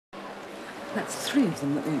That's 3 of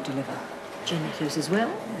them that won't deliver. Janetto's as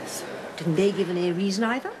well? Yes. Didn't they give any reason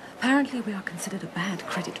either? Apparently we are considered a bad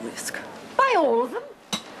credit risk. By all of them?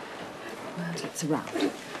 Well, it's around.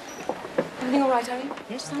 Everything all right, Harry?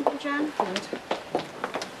 Yes, thank you, Jan. Good.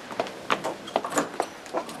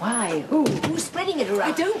 Why? Who's spreading it around?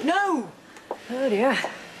 I don't know. Oh, dear.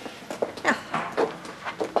 Now,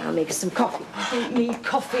 I'll make us some coffee. I don't need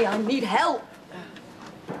coffee. I need help.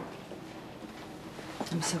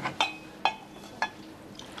 I'm sorry.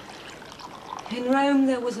 In Rome,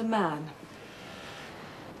 there was a man.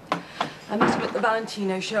 I met him at the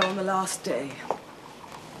Valentino show on the last day.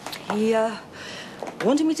 He,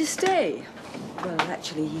 wanted me to stay. Well,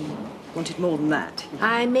 actually, he wanted more than that.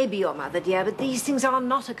 I may be your mother, dear, but these things are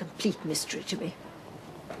not a complete mystery to me.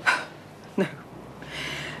 No.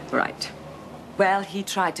 Right. Well, he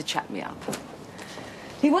tried to chat me up.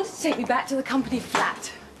 He wanted to take me back to the company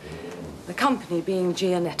flat. The company being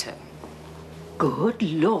Gianetto. Good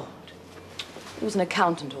Lord. He was an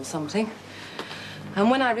accountant or something. And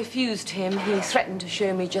when I refused him, he threatened to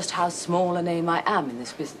show me just how small a name I am in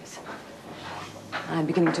this business. I'm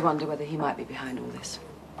beginning to wonder whether he might be behind all this.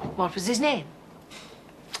 What was his name?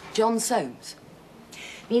 John Soames.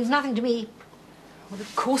 Means nothing to me. Well,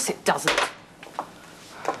 of course it doesn't.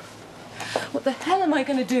 What the hell am I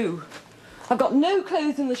going to do? I've got no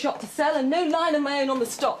clothes in the shop to sell and no line of my own on the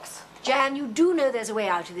stocks. Jan, you do know there's a way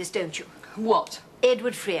out of this, don't you? What?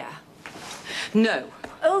 Edward Freer. No.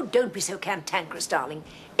 Oh, don't be so cantankerous, darling.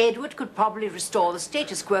 Edward could probably restore the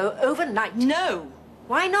status quo overnight. No.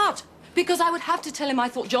 Why not? Because I would have to tell him I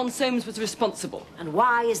thought John Soames was responsible. And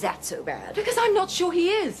why is that so bad? Because I'm not sure he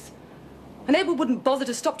is. And Edward wouldn't bother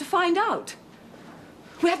to stop to find out.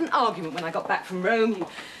 We had an argument when I got back from Rome. He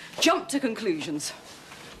jumped to conclusions.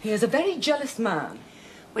 He is a very jealous man.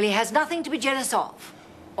 Well, he has nothing to be jealous of.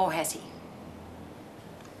 Or has he?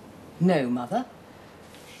 No, Mother.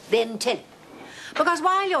 Then tell him. Because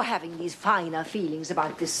while you're having these finer feelings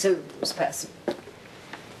about this Soames person,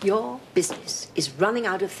 your business is running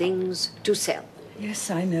out of things to sell.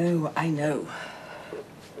 Yes, I know, I know.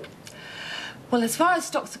 Well, as far as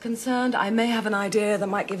stocks are concerned, I may have an idea that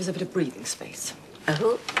might give us a bit of breathing space.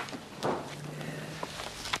 Oh?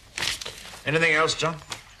 Anything else, John?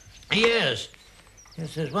 Yes.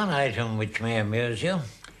 Yes, there's one item which may amuse you.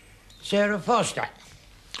 Sarah Foster.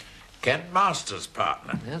 Kent Masters'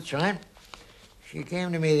 partner. That's right. She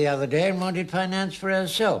came to me the other day and wanted finance for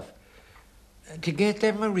herself. To get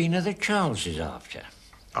that marina that Charles is after.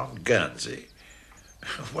 On Guernsey.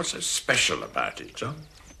 What's so special about it, John?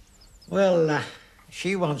 Well,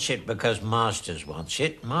 she wants it because Masters wants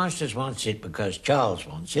it. Masters wants it because Charles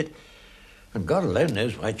wants it. And God alone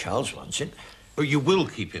knows why Charles wants it. Well, you will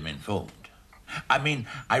keep him informed. I mean,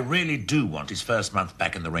 I really do want his first month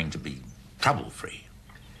back in the ring to be trouble-free.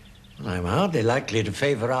 Well, I'm hardly likely to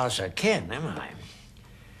favour Arthur Ken, am I?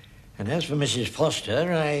 And as for Mrs.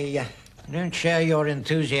 Foster, I don't share your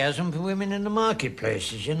enthusiasm for women in the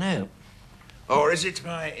marketplace, as you know. Or is it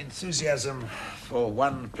my enthusiasm for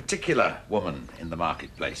one particular woman in the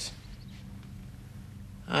marketplace?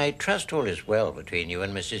 I trust all is well between you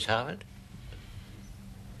and Mrs. Howard.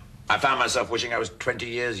 I found myself wishing I was 20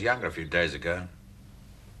 years younger a few days ago.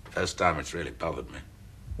 First time it's really bothered me.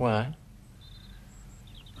 Why?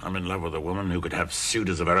 I'm in love with a woman who could have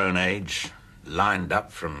suitors of her own age lined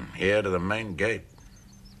up from here to the main gate.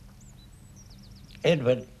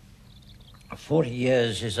 Edward, 40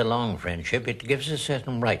 years is a long friendship. It gives us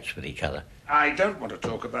certain rights with each other. I don't want to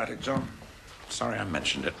talk about it, John. Sorry I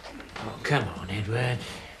mentioned it. Oh, come on, Edward.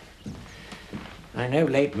 I know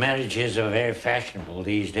late marriages are very fashionable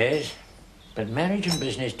these days, but marriage and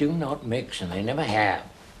business do not mix, and they never have.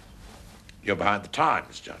 You're behind the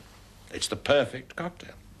times, John. It's the perfect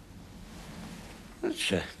cocktail.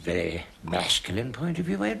 That's a very masculine point of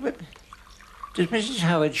view, Edward. Does Mrs.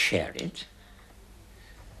 Howard share it?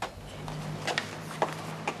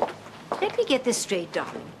 Let me get this straight,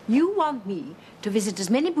 darling. You want me to visit as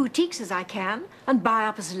many boutiques as I can and buy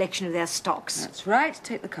up a selection of their stocks. That's right.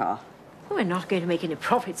 Take the car. We're not going to make any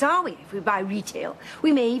profits, are we? If we buy retail,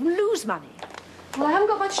 we may even lose money. Well, I haven't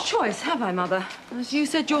got much choice, have I, Mother? As you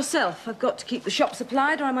said yourself, I've got to keep the shop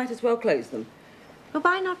supplied or I might as well close them. Well,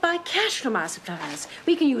 why not buy cash from our suppliers?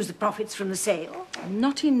 We can use the profits from the sale.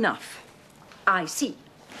 Not enough. I see.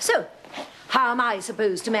 So, how am I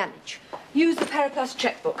supposed to manage? Use the Periplus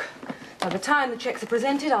checkbook. By the time the checks are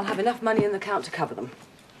presented, I'll have enough money in the account to cover them.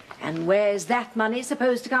 And where's that money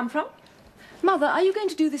supposed to come from? Mother, are you going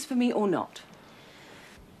to do this for me or not?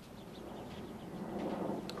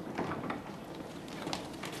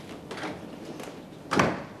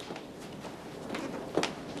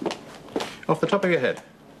 Off the top of your head?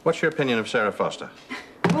 What's your opinion of Sarah Foster?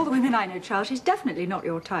 Of all the women I know, Charles, she's definitely not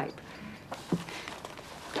your type.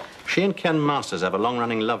 She and Ken Masters have a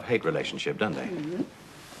long-running love-hate relationship, don't they? Mm-hmm.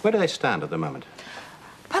 Where do they stand at the moment?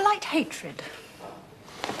 Polite hatred.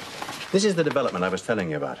 This is the development I was telling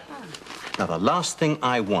you about. Oh. Now, the last thing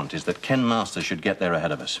I want is that Ken Masters should get there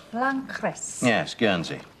ahead of us. Lancresse. Yes,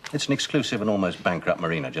 Guernsey. It's an exclusive and almost bankrupt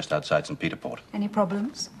marina just outside St. Peter Port. Any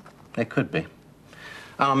problems? There could be.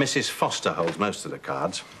 Our Mrs. Foster holds most of the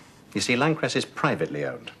cards. You see, Lancresse is privately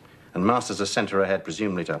owned, and Masters has sent her ahead,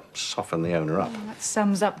 presumably to soften the owner up. Well, that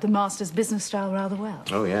sums up the master's business style rather well.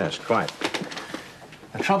 Oh, yes, quite.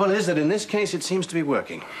 The trouble is that in this case, it seems to be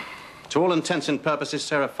working. To all intents and purposes,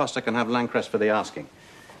 Sarah Foster can have Lancresse for the asking.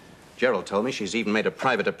 Gerald told me she's even made a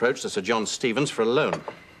private approach to Sir John Stevens for a loan.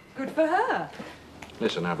 Good for her.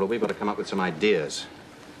 Listen, Avril, we've got to come up with some ideas.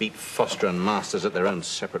 Beat Foster and Masters at their own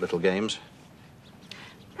separate little games.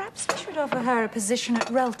 Perhaps we should offer her a position at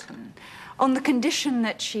Relton, on the condition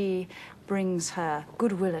that she brings her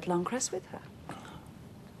goodwill at Lancresse with her.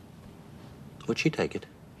 Would she take it?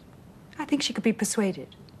 I think she could be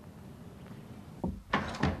persuaded.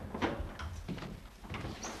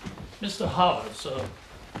 Mr. Howard, sir.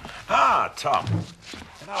 Ah, Tom.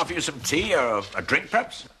 Can I offer you some tea or a drink,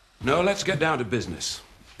 perhaps? No, let's get down to business.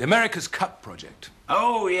 The America's Cup project.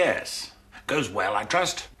 Oh, yes. Goes well, I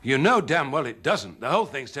trust. You know damn well it doesn't. The whole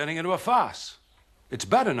thing's turning into a farce. It's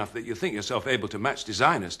bad enough that you think yourself able to match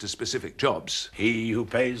designers to specific jobs. He who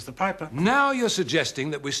pays the piper. Now you're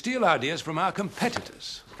suggesting that we steal ideas from our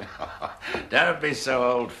competitors. Don't be so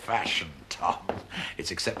old-fashioned, Tom.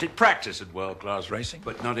 It's accepted practice at world-class racing.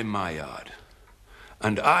 But not in my yard.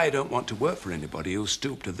 And I don't want to work for anybody who'll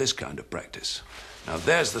stoop to this kind of practice. Now,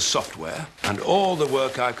 there's the software and all the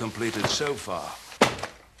work I've completed so far.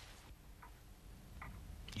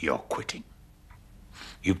 You're quitting?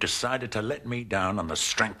 You've decided to let me down on the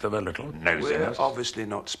strength of a little nosiness? We're obviously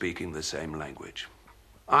not speaking the same language.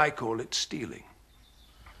 I call it stealing.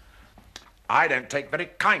 I don't take very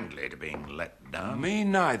kindly to being let down. Me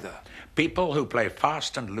neither. People who play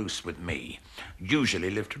fast and loose with me usually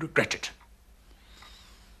live to regret it.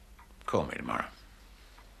 Call me tomorrow.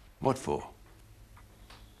 What for?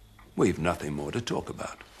 We've nothing more to talk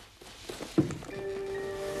about.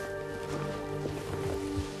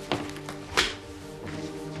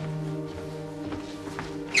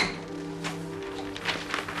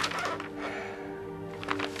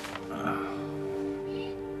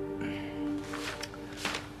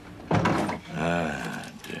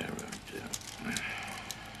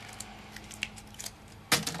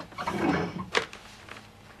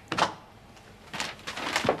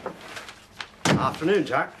 Afternoon,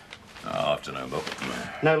 Jack. Afternoon, Bob.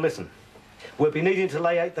 Now, listen. We'll be needing to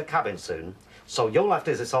lay out the cabin soon, so you'll have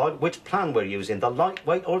to decide which plan we're using, the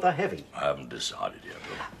lightweight or the heavy. I haven't decided yet,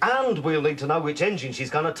 Bob. And we'll need to know which engine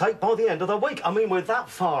she's going to take by the end of the week. I mean, we're that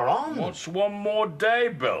far on. What's one more day,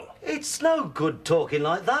 Bill? It's no good talking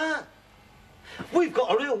like that. We've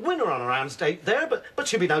got a real winner on our hands there, but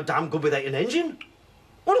she'll be no damn good without an engine.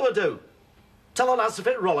 What do I do? Tell the lads to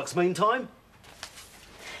fit Rolex meantime?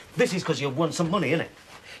 This is because you've won some money, innit?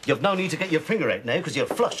 You've no need to get your finger out now because you're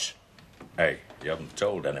flush. Hey, you haven't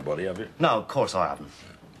told anybody, have you? No, of course I haven't.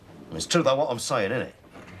 It's true, though, what I'm saying, innit?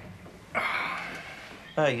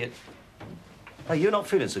 Hey, you're not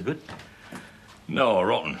feeling so good? No,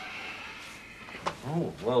 rotten.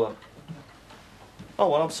 Oh, well... Oh,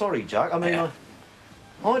 well, I'm sorry, Jack. I mean, Yeah.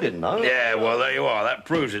 I didn't know. Yeah, well, there you are. That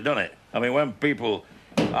proves it, doesn't it? I mean, when people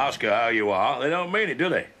ask her how you are, they don't mean it, do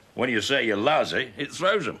they? When you say you're lousy, it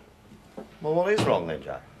throws them. Well, what is wrong then,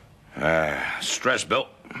 Jack? Stress, Bill.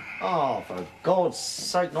 Oh, for God's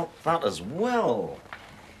sake, not that as well.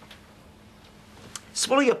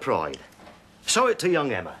 Swallow your pride. Show it to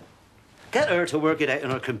young Emma. Get her to work it out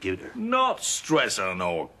on her computer. Not stress on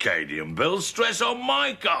Orcadian, Bill. Stress on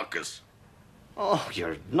my carcass. Oh,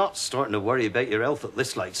 you're not starting to worry about your health at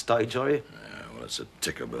this late stage, are you? Yeah, well, it's a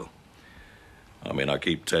ticker, Bill. I mean, I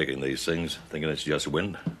keep taking these things, thinking it's just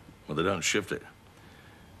wind. Well, they don't shift it.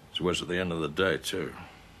 It's worse at the end of the day, too.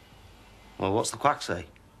 Well, what's the quack say?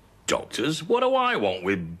 Doctors? What do I want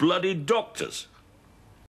with bloody doctors?